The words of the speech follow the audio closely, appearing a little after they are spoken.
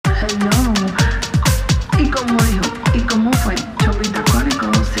Hello. ¿Y cómo dijo? ¿Y cómo fue? Chombita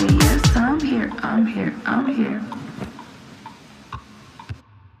Chronicles. Say yes, I'm here, I'm here, I'm here.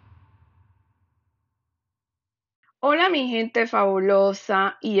 Hola mi gente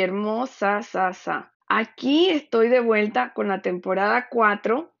fabulosa y hermosa Sasa. Aquí estoy de vuelta con la temporada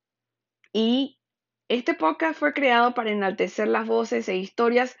 4 y este podcast fue creado para enaltecer las voces e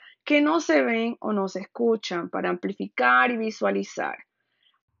historias que no se ven o no se escuchan, para amplificar y visualizar.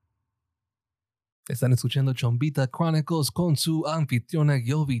 Están escuchando Chombita Chronicles con su anfitriona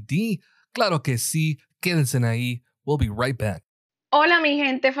Yovi D. Claro que sí, quédense ahí. We'll be right back. Hola mi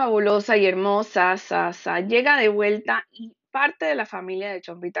gente fabulosa y hermosa Sasa. Llega de vuelta y parte de la familia de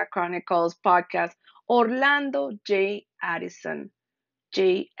Chombita Chronicles podcast, Orlando J. Addison.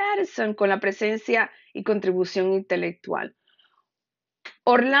 J. Addison con la presencia y contribución intelectual.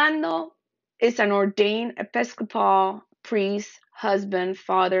 Orlando is an ordained Episcopal priest, husband,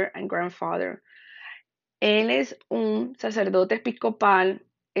 father, and grandfather. Él es un sacerdote episcopal,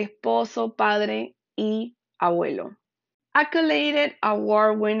 esposo, padre y abuelo. Accoladed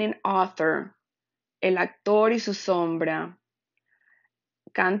award-winning author, el actor y su sombra,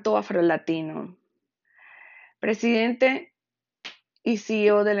 canto afrolatino. Presidente y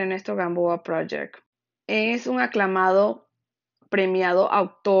CEO del Ernesto Gamboa Project. Es un aclamado, premiado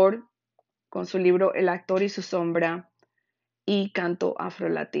autor con su libro El actor y su sombra y canto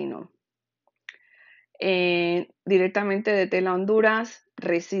afrolatino. Directamente de Tela, Honduras,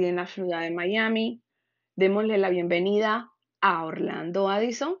 reside en la ciudad de Miami. Démosle la bienvenida a Orlando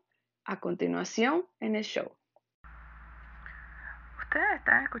Addison a continuación en el show. Ustedes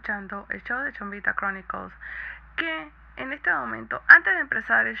están escuchando el show de Chombita Chronicles, que en este momento, antes de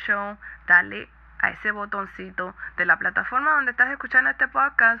empezar el show, dale a ese botoncito de la plataforma donde estás escuchando este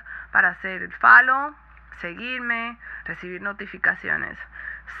podcast para hacer el follow, seguirme, recibir notificaciones.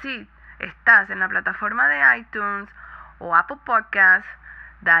 Si estás en la plataforma de iTunes o Apple Podcasts,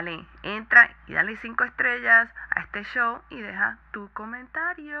 dale, entra y dale 5 estrellas a este show y deja tu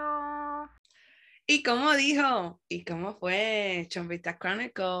comentario. ¿Y cómo dijo? ¿Y cómo fue? Chombita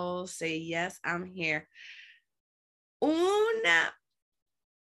Chronicles, say yes, I'm here. Una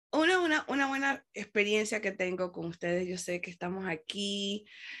buena experiencia que tengo con ustedes. Yo sé que estamos aquí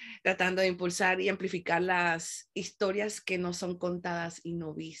tratando de impulsar y amplificar las historias que no son contadas y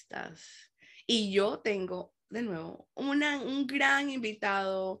no vistas. Y yo tengo, de nuevo, un gran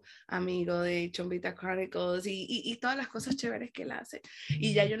invitado, amigo de Chombita Chronicles y todas las cosas chéveres que él hace.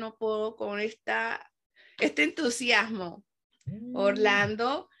 Y ya yo no puedo con este entusiasmo.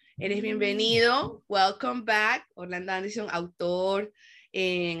 Orlando, eres bienvenido. Welcome back. Orlando Addison, autor,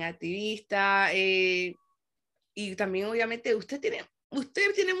 activista, y también obviamente usted tiene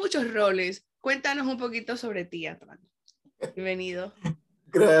muchos roles. Cuéntanos un poquito sobre ti, Orlando. Bienvenido.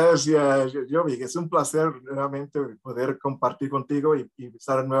 Gracias, Yovi. Es un placer nuevamente poder compartir contigo y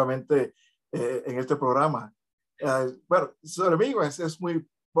estar nuevamente en este programa. Bueno, sobre mí es muy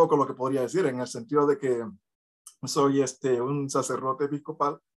poco lo que podría decir, en el sentido de que soy un sacerdote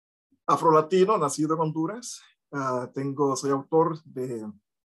episcopal afrolatino, nacido en Honduras. Soy autor de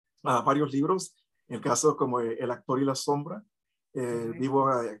varios libros, en el caso como El actor y la sombra. Vivo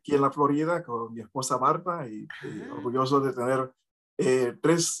aquí en la Florida con mi esposa Marta y orgulloso de tener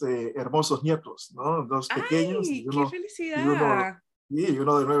 3 hermosos nietos, ¿no? 2 pequeños. ¡Ay, qué felicidad! Y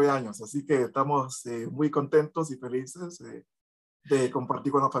uno de 9 años. Así que estamos muy contentos y felices de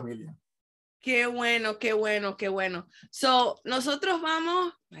compartir con la familia. Qué bueno, qué bueno, qué bueno. So, nosotros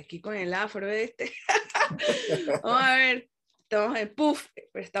vamos, aquí con el afro vamos a ver, estamos en puff,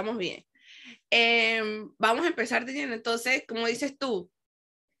 pero estamos bien. Vamos a empezar diciendo, entonces, como dices tú,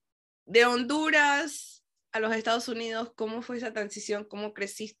 de Honduras a los Estados Unidos, ¿cómo fue esa transición? ¿Cómo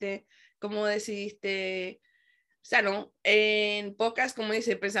creciste? ¿Cómo decidiste? O sea, ¿no? En pocas, como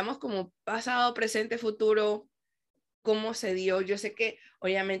dice, pensamos como pasado, presente, futuro, ¿cómo se dio? Yo sé que,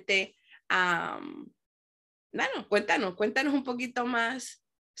 obviamente, cuéntanos un poquito más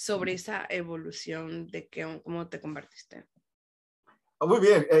sobre esa evolución de cómo te convertiste. Muy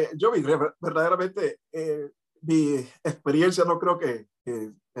bien, yo verdaderamente mi experiencia no creo que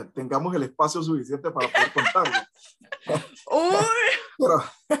tengamos el espacio suficiente para poder contarlo.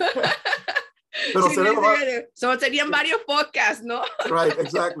 pero sí, serían varios podcasts, ¿no? Right,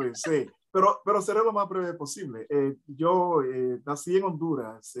 exactly, sí. Pero seré lo más breve posible. Yo nací en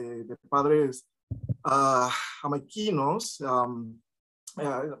Honduras, de padres jamaiquinos.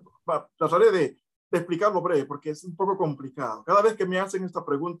 Trataré de explicarlo breve porque es un poco complicado. Cada vez que me hacen esta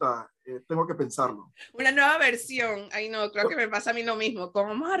pregunta, tengo que pensarlo. Una nueva versión. Ay, no, creo que me pasa a mí lo mismo. ¿Cómo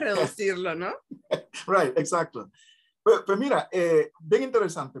vamos a reducirlo, no? Right, exacto. Pues mira, bien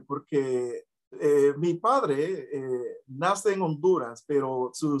interesante porque mi padre nace en Honduras,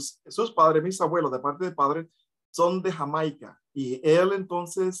 pero sus padres, mis abuelos de parte de padre, son de Jamaica. Y él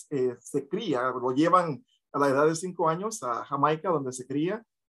entonces se cría, lo llevan a la edad de 5 años a Jamaica, donde se cría.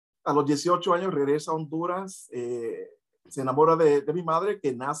 A los 18 años regresa a Honduras, se enamora de mi madre,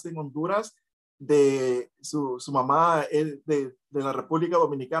 que nace en Honduras, de su mamá es de la República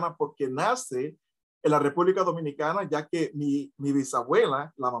Dominicana, porque nace en la República Dominicana, ya que mi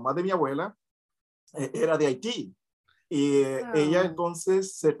bisabuela, la mamá de mi abuela, era de Haití. Y ella Wow.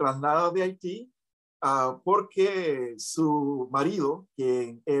 entonces se traslada de Haití porque su marido,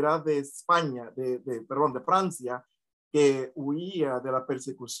 que era de España, perdón, de Francia, que huía de la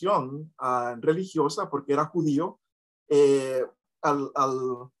persecución religiosa porque era judío, eh, al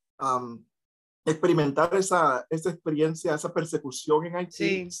um, experimentar esa experiencia, esa persecución en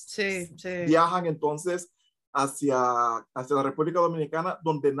Haití, Sí, sí, sí. viajan entonces hacia la República Dominicana,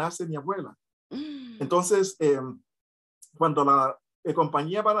 donde nace mi abuela. Mm. Entonces, cuando la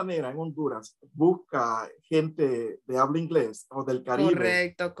compañía bananera en Honduras busca gente de habla inglés o del Caribe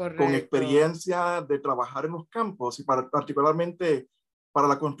Correcto, con correcto. experiencia de trabajar en los campos y particularmente para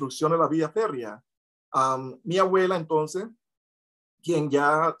la construcción de la vía férrea, mi abuela entonces, quien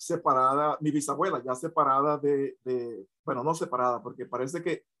ya separada, mi bisabuela ya separada bueno, no separada, porque parece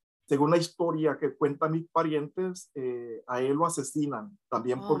que según la historia que cuentan mis parientes, a él lo asesinan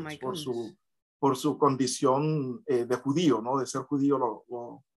también Oh my goodness. por su condición de judío, ¿no? De ser judío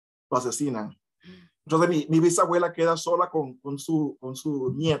lo asesinan. Entonces mi bisabuela queda sola con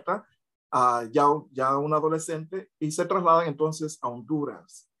su nieta, ya una adolescente, y se trasladan entonces a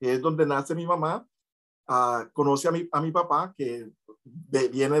Honduras, que es donde nace mi mamá. Conoce a mi papá, que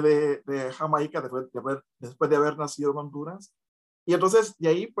viene de Jamaica después de haber nacido en Honduras. Y entonces de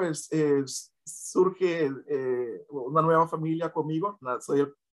ahí pues surge una nueva familia conmigo.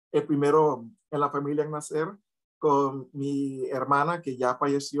 Soy el primero en la familia en nacer, con mi hermana que ya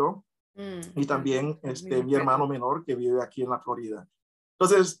falleció y también Mi mi hermano respeto. menor que vive aquí en la Florida.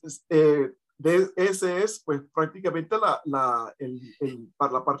 Entonces, ese es pues prácticamente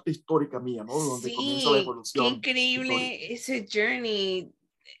para la parte histórica mía, ¿no? Donde comienza la Sí, qué evolución histórica. increíble ese journey.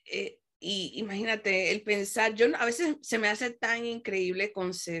 Y imagínate, el pensar, a veces se me hace tan increíble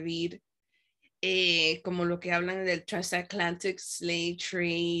concebir como lo que hablan del transatlantic slave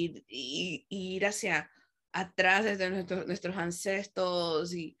trade y ir hacia atrás desde nuestros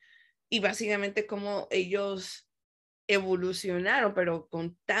ancestros y básicamente cómo ellos evolucionaron, pero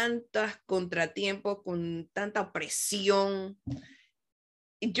con tantos contratiempos, con tanta opresión.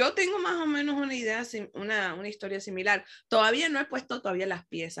 Yo tengo más o menos una idea, una historia similar. Todavía no he puesto todavía las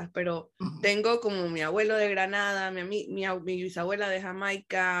piezas, pero Ujú, tengo como mi abuelo de Granada, mi bisabuela de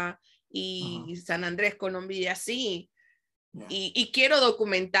Jamaica ujú, y San Andrés, Colombia, y así. yeah. Y quiero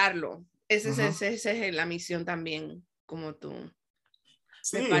documentarlo. Ujú. Esa es la misión también, como tú.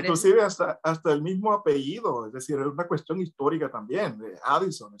 Sí, Me parece. inclusive hasta el mismo apellido, es decir, es una cuestión histórica también, de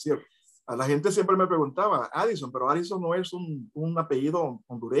Addison. Es decir, a la gente siempre me preguntaba, Addison, pero Addison no es un apellido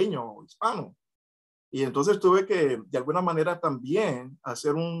hondureño o hispano. Y entonces tuve que, de alguna manera, también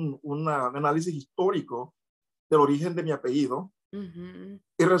hacer un análisis histórico del origen de mi apellido. Ujú.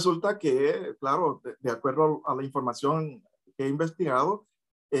 Y resulta que, claro, de acuerdo a la información que he investigado,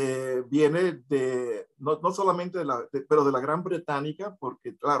 viene no solamente pero de la Gran Británica,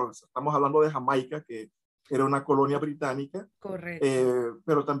 porque, claro, estamos hablando de Jamaica, que era una colonia británica, Correcto.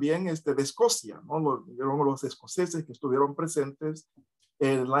 pero también de Escocia, ¿no? Los escoceses que estuvieron presentes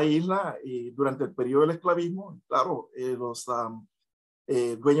en la isla y durante el periodo del esclavismo. Claro, los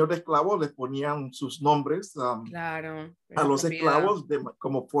dueños de esclavos les ponían sus nombres Claro, a la los propiedad. esclavos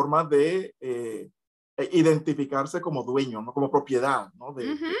como forma de identificarse como dueños, ¿no? Como propiedad, ¿no?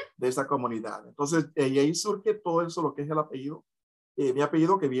 Ujú. De esa comunidad. Entonces, y ahí surge todo eso, lo que es el apellido. Mi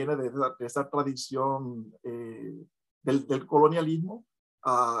apellido que viene de esa tradición del colonialismo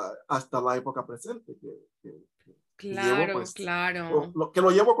hasta la época presente, que llevo, Claro, pues, claro. que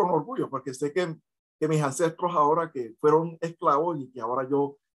lo llevo con orgullo, porque sé que mis ancestros ahora que fueron esclavos y que ahora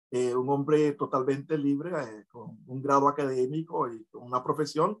yo un hombre totalmente libre, con un grado académico y con una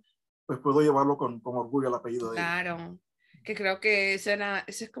profesión, pues puedo llevarlo con orgullo el apellido de ellos. Claro, que creo que ese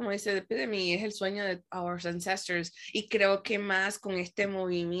es como dice de mí, es el sueño de our ancestors y creo que más con este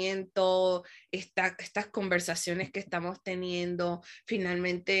movimiento, estas conversaciones que estamos teniendo,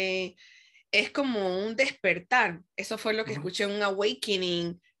 finalmente es como un despertar. Eso fue lo que Ujú, escuché, un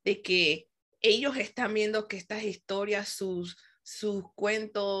awakening de que ellos están viendo que estas historias, sus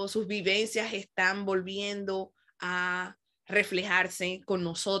cuentos, sus vivencias están volviendo a reflejarse con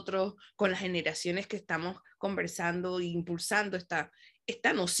nosotros, con las generaciones que estamos conversando e impulsando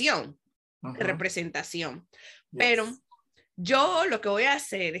esta noción de representación. Yes. Pero yo lo que voy a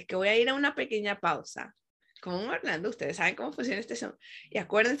hacer es que voy a ir a una pequeña pausa con Orlando. Ustedes saben cómo funciona este show. Y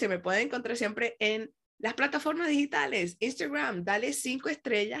acuérdense, me pueden encontrar siempre en las plataformas digitales, Instagram, dale 5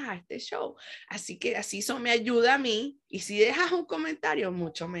 estrellas a este show. Así que así eso me ayuda a mí. Y si dejas un comentario,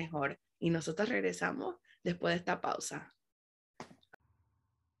 mucho mejor. Y nosotros regresamos después de esta pausa.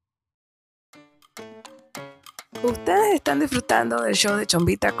 Ustedes están disfrutando del show de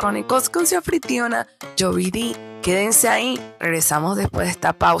Chombita Chronicles con su anfitriona, Jovi D. Quédense ahí, regresamos después de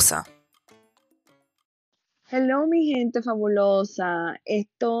esta pausa. Hello, mi gente fabulosa.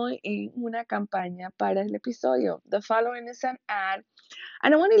 Estoy en una campaña para el episodio. The following is an ad.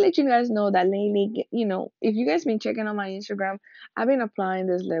 And I want to let you guys know that lately, you know, if you guys been checking on my Instagram, I've been applying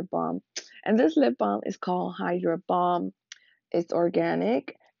this lip balm. And this lip balm is called Hydra Balm. It's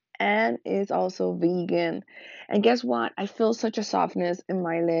organic and it's also vegan. And guess what? I feel such a softness in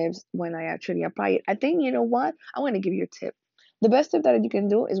my lips when I actually apply it. I think, you know what? I'm going to give you a tip. The best tip that you can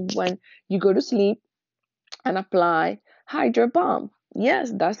do is when you go to sleep and apply Hydra Balm.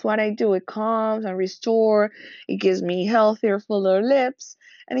 Yes, that's what I do. It calms and restores. It gives me healthier, fuller lips.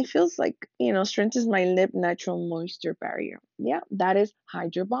 And it feels like, you know, strengthens my lip natural moisture barrier. Yeah, that is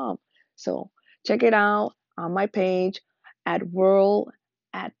Hydra Balm. So check it out on my page at World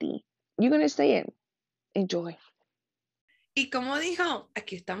Addy. You're going to stay in. Enjoy. Y como dijo,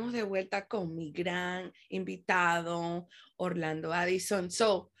 aquí estamos de vuelta con mi gran invitado, Orlando Addison.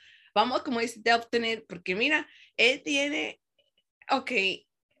 So, vamos, como dice, a obtener, porque mira, él tiene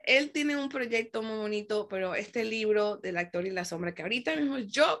un proyecto muy bonito, pero este libro del actor y la sombra, que ahorita mismo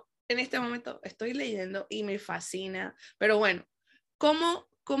yo en este momento estoy leyendo y me fascina. Pero bueno, ¿cómo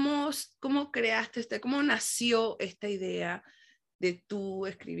creaste cómo nació esta idea de tú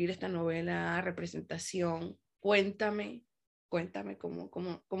escribir esta novela, representación? Cuéntame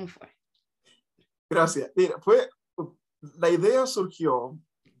cómo fue. Gracias. Mira, la idea surgió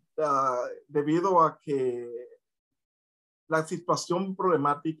debido a que la situación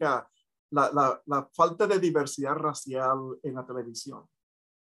problemática, la falta de diversidad racial en la televisión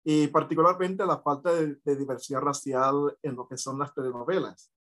y particularmente la falta de diversidad racial en lo que son las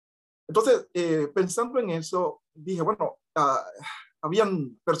telenovelas. Entonces, pensando en eso, dije, bueno,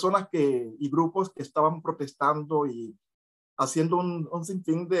 habían personas y grupos que estaban protestando y haciendo un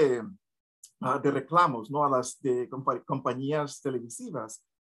sinfín de reclamos, ¿no? A las compañías televisivas.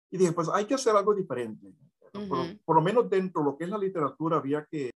 Y dije, pues hay que hacer algo diferente. Por lo menos dentro de lo que es la literatura, había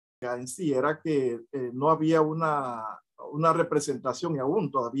que en sí era que no había una representación, y aún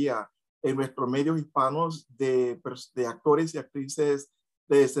todavía en nuestros medios hispanos, de actores y actrices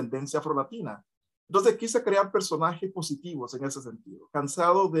de descendencia afrolatina. Entonces quise crear personajes positivos en ese sentido,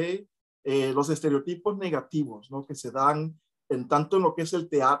 cansado de los estereotipos negativos, ¿no? Que se dan tanto en lo que es el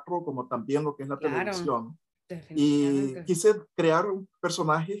teatro como también lo que es la televisión. Y quise crear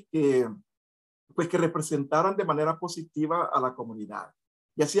personajes que representaran de manera positiva a la comunidad.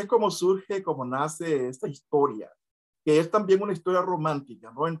 Y así es como surge, como nace esta historia, que es también una historia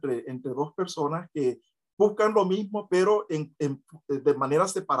romántica, ¿no? Entre dos personas que buscan lo mismo, pero de manera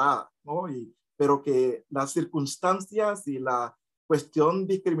separada, ¿no? Pero que las circunstancias y la cuestión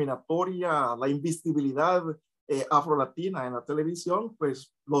discriminatoria, la invisibilidad afrolatina en la televisión,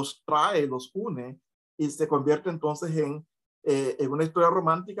 pues los une y se convierte entonces en una historia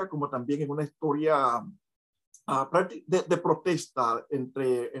romántica, como también en una historia de protesta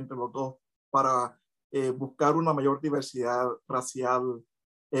entre los dos para buscar una mayor diversidad racial,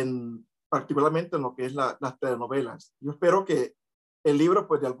 particularmente en lo que es las telenovelas. Yo espero que el libro,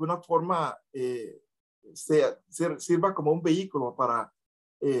 pues de alguna forma, sirva como un vehículo para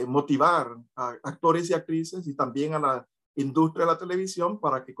motivar a actores y actrices y también a la industria de la televisión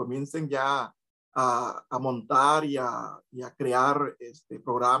para que comiencen ya a montar y a crear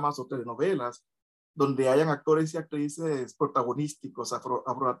programas o telenovelas donde hayan actores y actrices protagonísticos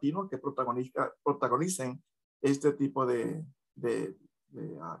afrolatinos que protagonicen este tipo de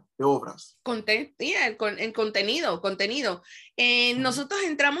obras. En contenido. Nosotros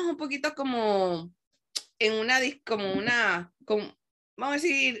entramos un poquito como en vamos a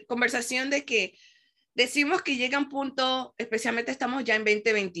decir, conversación de que decimos que llega un punto, especialmente estamos ya en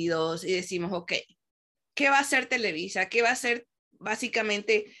 2022 y decimos, ok, ¿qué va a hacer Televisa? ¿Qué va a hacer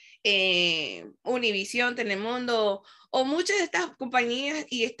básicamente Univisión, Telemundo o muchas de estas compañías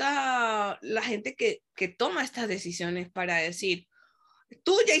y la gente que toma estas decisiones para decir,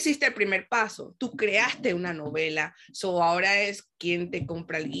 tú ya hiciste el primer paso, tú creaste una novela, ahora es quién te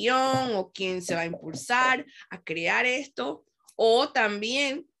compra el guión o quién se va a impulsar a crear esto, o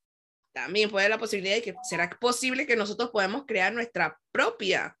también puede haber la posibilidad de que será posible que nosotros podamos crear nuestra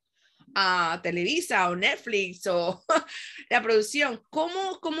propia Televisa o Netflix o la producción.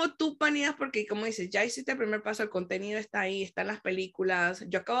 ¿Cómo tú planeas? Porque como dices, ya hiciste el primer paso, el contenido está ahí, están las películas.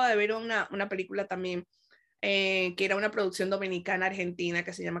 Yo acabo de ver una película también que era una producción dominicana argentina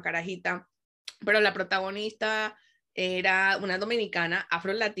que se llama Carajita, pero la protagonista era una dominicana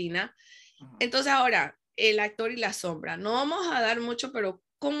afro-latina. Entonces ahora, el actor y la sombra, no vamos a dar mucho, pero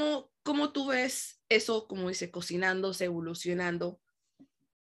 ¿cómo tú ves eso, como dice, cocinándose, evolucionando?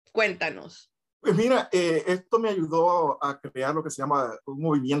 Cuéntanos. Pues mira, esto me ayudó a crear lo que se llama un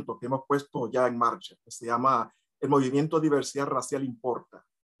movimiento que hemos puesto ya en marcha, que se llama el Movimiento Diversidad Racial Importa,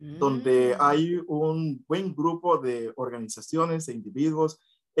 donde hay un buen grupo de organizaciones e individuos,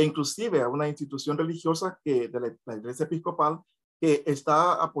 e inclusive a una institución religiosa de la Iglesia Episcopal que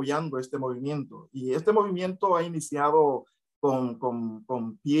está apoyando este movimiento. Y este movimiento ha iniciado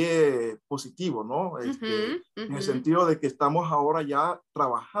con pie positivo, ¿no? En el sentido de que estamos ahora ya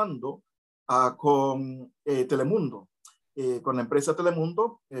trabajando con Telemundo, con la empresa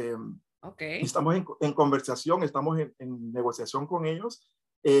Telemundo. Estamos en conversación, estamos en negociación con ellos,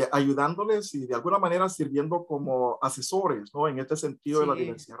 ayudándoles y de alguna manera sirviendo como asesores, ¿no? En este sentido de la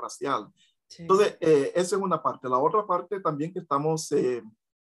diversidad racial. Entonces, esa es una parte. La otra parte también que estamos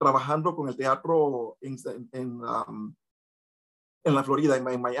trabajando con el teatro en la Florida,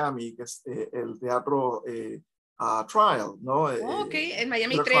 en Miami, que es el teatro Trial, ¿no? En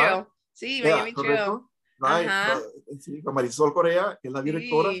Miami Trio. Sí, Miami Trio. Right. Sí, con Marisol Correa, que es la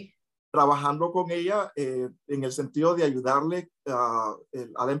directora, trabajando con ella en el sentido de ayudarle a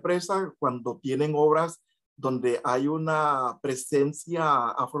la empresa cuando tienen obras donde hay una presencia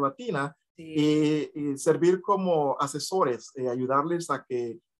afrolatina y servir como asesores, ayudarles a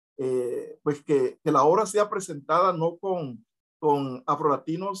que la obra sea presentada no con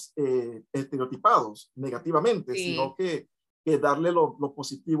afrolatinos estereotipados negativamente, sino que darle lo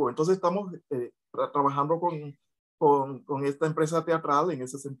positivo. Entonces estamos trabajando con esta empresa teatral en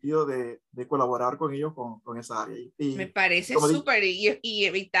ese sentido de colaborar con ellos con esa área. Me parece súper, y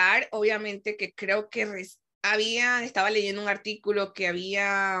evitar, obviamente, que creo que estaba leyendo un artículo que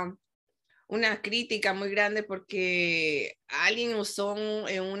había una crítica muy grande porque alguien usó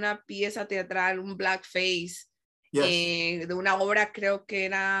en una pieza teatral un blackface de una obra, creo que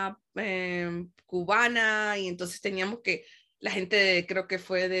era cubana, y entonces teníamos que, la gente creo que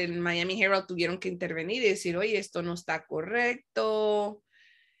fue del Miami Herald, tuvieron que intervenir y decir, oye, esto no está correcto.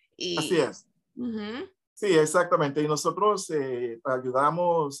 Así es. Sí, exactamente. Y nosotros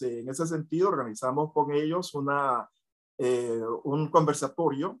ayudamos en ese sentido, organizamos con ellos un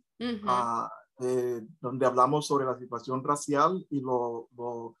conversatorio donde hablamos sobre la situación racial y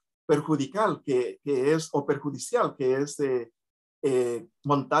lo perjudicial que es, o perjudicial que es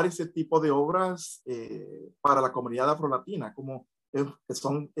montar ese tipo de obras para la comunidad afrolatina, como que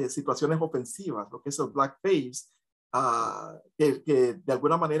son situaciones ofensivas, lo que es el blackface, que de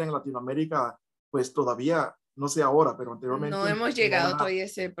alguna manera en Latinoamérica, pues todavía, no sé ahora, pero anteriormente. No hemos llegado todavía a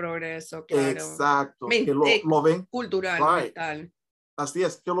ese progreso, claro. Exacto, que lo ven. Cultural, mental. Así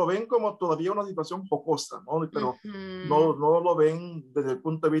es, que lo ven como todavía una situación jocosa, ¿no? Pero no lo ven desde el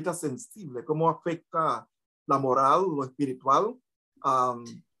punto de vista sensible, cómo afecta la moral, lo espiritual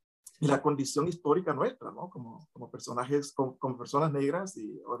y la condición histórica nuestra, ¿no? Como personajes, como personas negras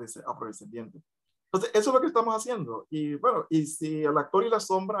o afrodescendientes. Entonces, eso es lo que estamos haciendo. Y bueno, y si el actor y la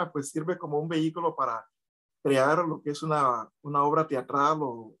sombra, pues sirve como un vehículo para crear lo que es una obra teatral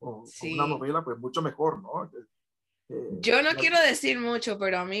o una novela, pues mucho mejor, ¿no? Yo no quiero decir mucho,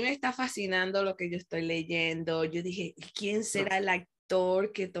 pero a mí me está fascinando lo que yo estoy leyendo. Yo dije, ¿quién será el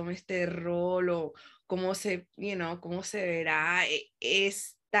actor que tome este rol? O cómo cómo se verá.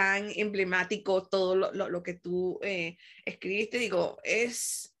 Es tan emblemático todo lo que tú escribiste. Digo,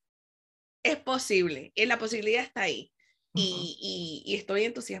 es posible. La posibilidad está ahí. Y estoy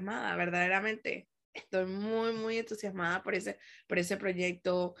entusiasmada, verdaderamente. Estoy muy, muy entusiasmada por ese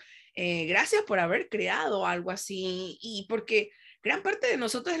proyecto. Gracias por haber creado algo así, y porque gran parte de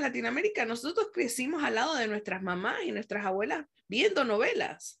nosotros en Latinoamérica, nosotros crecimos al lado de nuestras mamás y nuestras abuelas viendo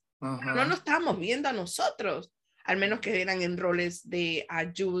novelas. No nos estábamos viendo a nosotros, al menos que eran en roles de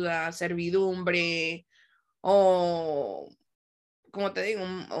ayuda, servidumbre, o como te digo,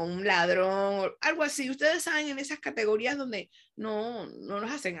 un ladrón, o algo así. Ustedes saben, en esas categorías donde no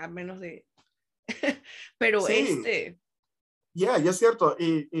nos hacen a menos de... Pero ya es cierto.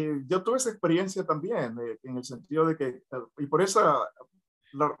 Y yo tuve esa experiencia también, en el sentido de que, y por esa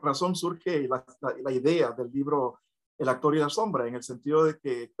la razón surge la idea del libro El actor y la sombra, en el sentido de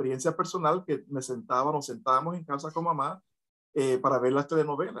que experiencia personal que nos sentábamos en casa con mamá para ver las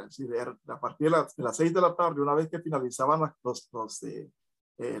telenovelas. Es decir, a partir de las 6 de la tarde, una vez que finalizaban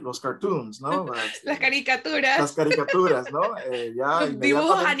los cartoons, ¿no? Las caricaturas. Las caricaturas, ¿no? Ya Los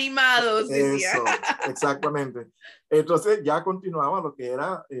dibujos animados, decía. Eso, exactamente. Entonces ya continuaba lo que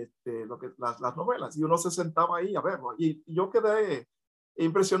era las novelas y uno se sentaba ahí a verlo. Y yo quedé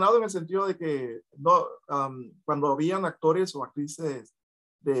impresionado en el sentido de que no, cuando habían actores o actrices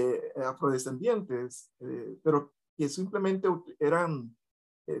afrodescendientes, pero que simplemente eran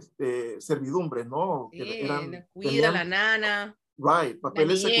servidumbres, ¿no? Sí, Que eran, la cuida, la nana. right,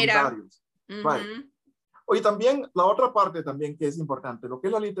 papeles secundarios. Right. Oye, también la otra parte también que es importante, lo que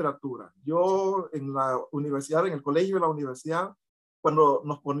es la literatura. Yo en la universidad, en el colegio de la universidad, cuando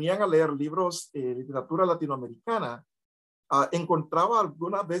nos ponían a leer libros de literatura latinoamericana, encontraba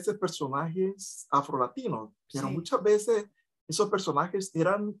algunas veces personajes afrolatinos, pero muchas veces esos personajes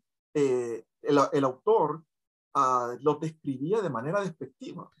eran, el autor los describía de manera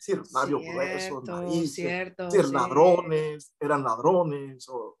despectiva, es decir, labios gruesos, narices, es decir, ladrones, eran ladrones,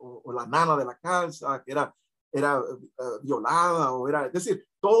 o la nana de la casa, que era violada, es decir,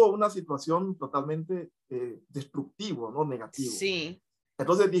 toda una situación totalmente destructivo, ¿no? Negativo. Sí.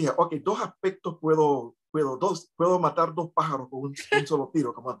 Entonces dije, ok, dos aspectos puedo matar dos pájaros con un solo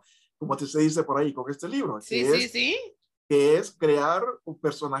tiro, como se dice por ahí con este libro, que es crear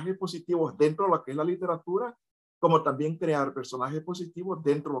personajes positivos dentro de lo que es la literatura, como también crear personajes positivos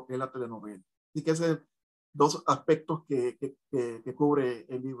dentro de lo que es la telenovela. Así que esos dos aspectos que cubre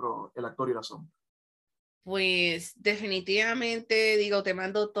el libro El actor y la sombra. Pues definitivamente, digo, te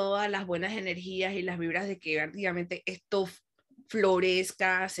mando todas las buenas energías y las vibras de que prácticamente esto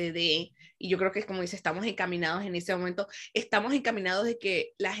florezca, se dé, y yo creo que como dice, estamos encaminados en ese momento, estamos encaminados de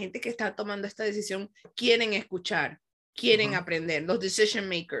que la gente que está tomando esta decisión quieren escuchar, quieren aprender, los decision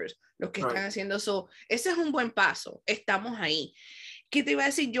makers, los que están haciendo eso, ese es un buen paso, estamos ahí. ¿Qué te iba a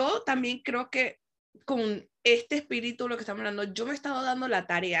decir? Yo también creo que con este espíritu, lo que estamos hablando, yo me he estado dando la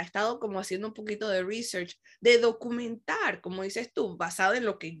tarea, he estado como haciendo un poquito de research, de documentar, como dices tú, basado en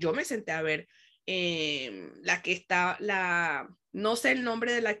lo que yo me senté a ver, no sé el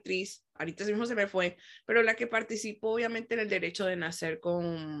nombre de la actriz, ahorita mismo se me fue, pero la que participó obviamente en el derecho de nacer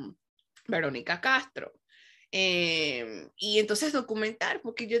con Verónica Castro. Y entonces documentar,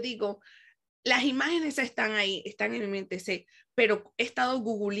 porque yo digo, las imágenes están ahí, están en mi mente, pero he estado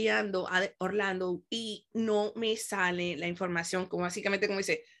googleando a Orlando y no me sale la información, como básicamente como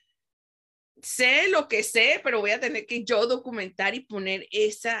dice, sé lo que sé, pero voy a tener que yo documentar y poner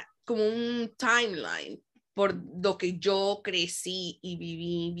esa como un timeline por lo que yo crecí y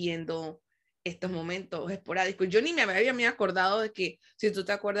viví viendo estos momentos esporádicos. Yo ni me había acordado de que, si tú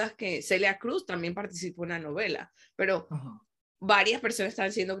te acuerdas que Celia Cruz también participó en la novela, pero varias personas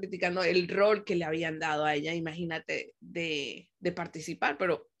estaban criticando el rol que le habían dado a ella, imagínate, de participar,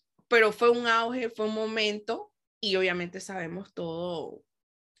 pero fue un auge, fue un momento, y obviamente sabemos todo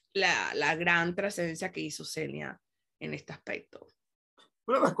la gran trascendencia que hizo Celia en este aspecto.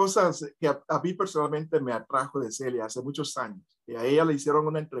 Una de las cosas que a mí personalmente me atrajo de Celia hace muchos años, que a ella le hicieron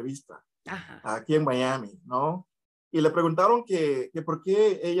una entrevista aquí en Miami, ¿no? Y le preguntaron que por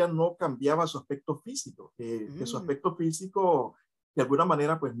qué ella no cambiaba su aspecto físico, que su aspecto físico de alguna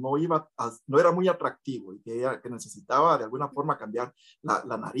manera pues no era muy atractivo y que ella que necesitaba de alguna forma cambiar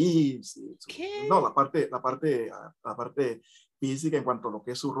la nariz, la parte física en cuanto a lo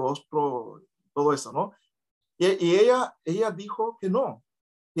que es su rostro, todo eso, ¿no? Y ella dijo que no,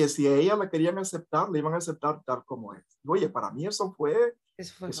 que si a ella la querían aceptar, le iban a aceptar tal como es. Oye, para mí eso fue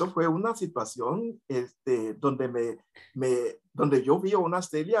una situación donde yo vi a una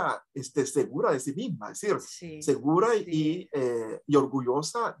Celia segura de sí misma, es decir, segura y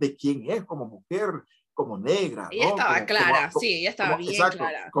orgullosa de quién es como mujer, como negra. Ella estaba clara, ella estaba bien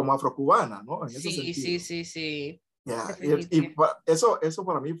clara. Como afrocubana, ¿no? En ese sentido. Sí. Yeah, y eso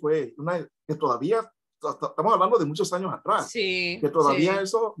para mí fue que todavía, estamos hablando de muchos años atrás, que todavía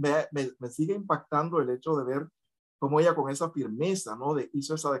eso me sigue impactando el hecho de ver cómo ella con esa firmeza, ¿no?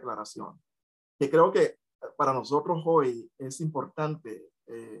 Hizo esa declaración. Que creo que para nosotros hoy es importante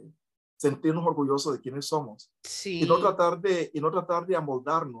sentirnos orgullosos de quiénes somos y no tratar de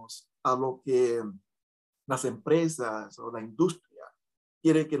amoldarnos a lo que las empresas o la industria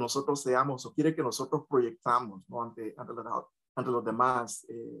quiere que nosotros seamos o quiere que nosotros proyectamos, ¿no? ante los demás,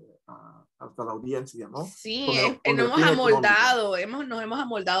 hasta la audiencia, ¿no? Sí, nos hemos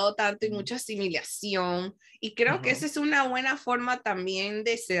amoldado tanto y mucha asimilación, y creo que esa es una buena forma también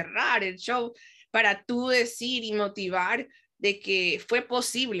de cerrar el show, para tú decir y motivar de que fue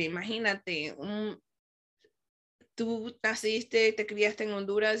posible. Imagínate, tú naciste, te criaste en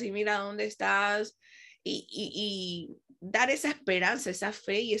Honduras y mira dónde estás y dar esa esperanza, esa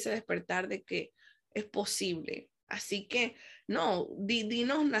fe y ese despertar de que es posible. Así que, no,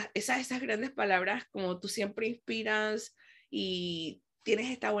 dinos esas grandes palabras como tú siempre inspiras y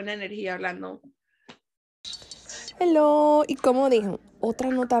tienes esta buena energía hablando. Hello, y como dijo, otra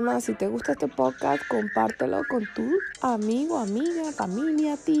nota más, si te gusta este podcast, compártelo con tu amigo, amiga,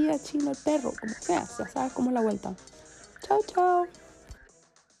 familia, tía, chino, el perro, como sea, ya sabes cómo es la vuelta. Chao, chao.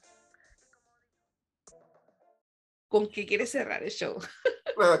 ¿Con qué quieres cerrar el show?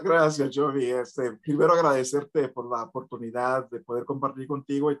 Gracias, Jovi. Primero agradecerte por la oportunidad de poder compartir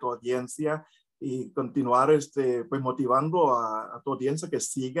contigo y tu audiencia y continuar pues motivando a tu audiencia que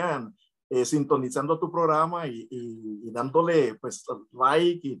sigan sintonizando tu programa y dándole pues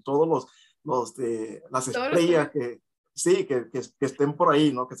like y todos las estrellas que sí que estén por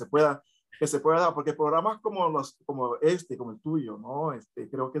ahí, ¿no? Que se pueda dar, porque programas como como el tuyo, ¿no?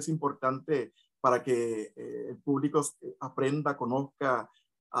 Creo que es importante para que el público aprenda, conozca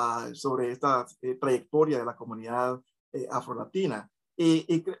sobre esta trayectoria de la comunidad afrolatina.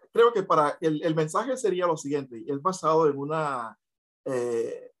 Y creo que para el mensaje sería lo siguiente, es basado en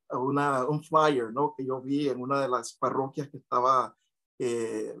un flyer, ¿no? Que yo vi en una de las parroquias que estaba,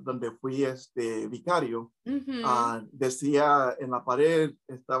 donde fui vicario. Decía en la pared,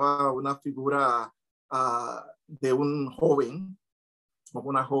 estaba una figura de un joven, como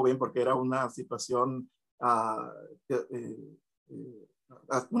una joven, porque era una situación,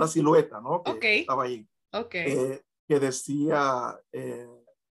 una silueta, ¿no? Que estaba ahí. Que decía,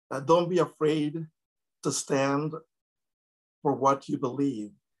 don't be afraid to stand for what you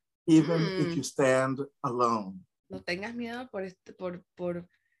believe, even if you stand alone. No tengas miedo por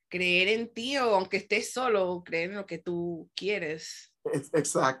creer en ti, o aunque estés solo, creer en lo que tú quieres.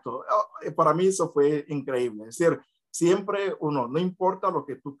 Exacto. Para mí eso fue increíble. Es decir, siempre no importa lo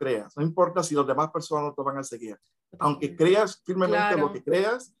que tú creas, no importa si las demás personas no te van a seguir. Aunque creas firmemente lo que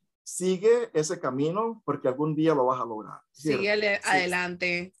creas, sigue ese camino porque algún día lo vas a lograr. Sigue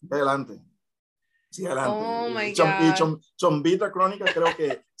adelante. Adelante. Sí, adelante. Oh my God. Y Chombita Crónica creo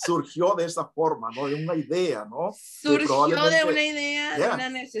que surgió de esa forma, ¿no? De una idea, ¿no? Surgió de una idea, de una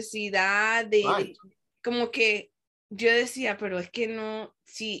necesidad, como que yo decía, pero es que no,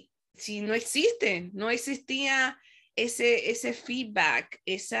 si no existía ese feedback,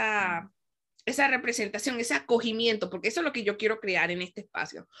 esa representación, ese acogimiento, porque eso es lo que yo quiero crear en este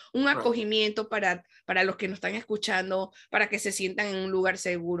espacio, un acogimiento para los que nos están escuchando, para que se sientan en un lugar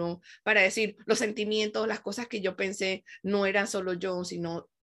seguro, para decir los sentimientos, las cosas que yo pensé no eran solo yo, sino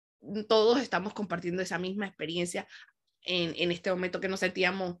todos estamos compartiendo esa misma experiencia en este momento, que nos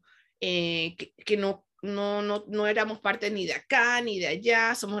sentíamos que no éramos parte ni de acá ni de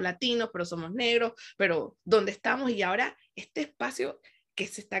allá, somos latinos, pero somos negros, pero ¿dónde estamos? Y ahora este espacio que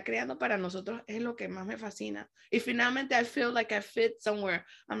se está creando para nosotros es lo que más me fascina. Y finalmente I feel like I fit somewhere.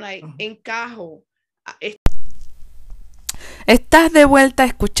 I'm like, encajo. Estás de vuelta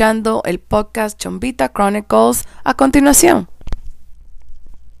escuchando el podcast Chombita Chronicles a continuación.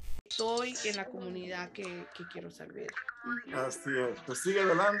 Estoy en la comunidad que quiero servir. Así es, pues sigue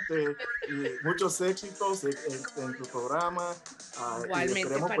adelante y muchos éxitos en tu programa.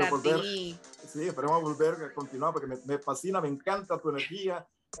 Igualmente para ti. Sí, esperemos volver a continuar porque me fascina, me encanta tu energía,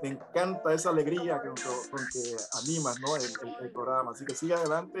 me encanta esa alegría con que animas, ¿no? el programa. Así que sigue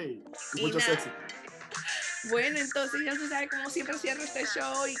adelante y muchos éxitos. Bueno, entonces ya se sabe cómo siempre cierro este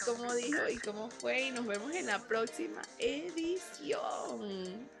show y cómo dijo y cómo fue, y nos vemos en la próxima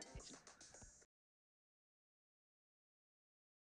edición.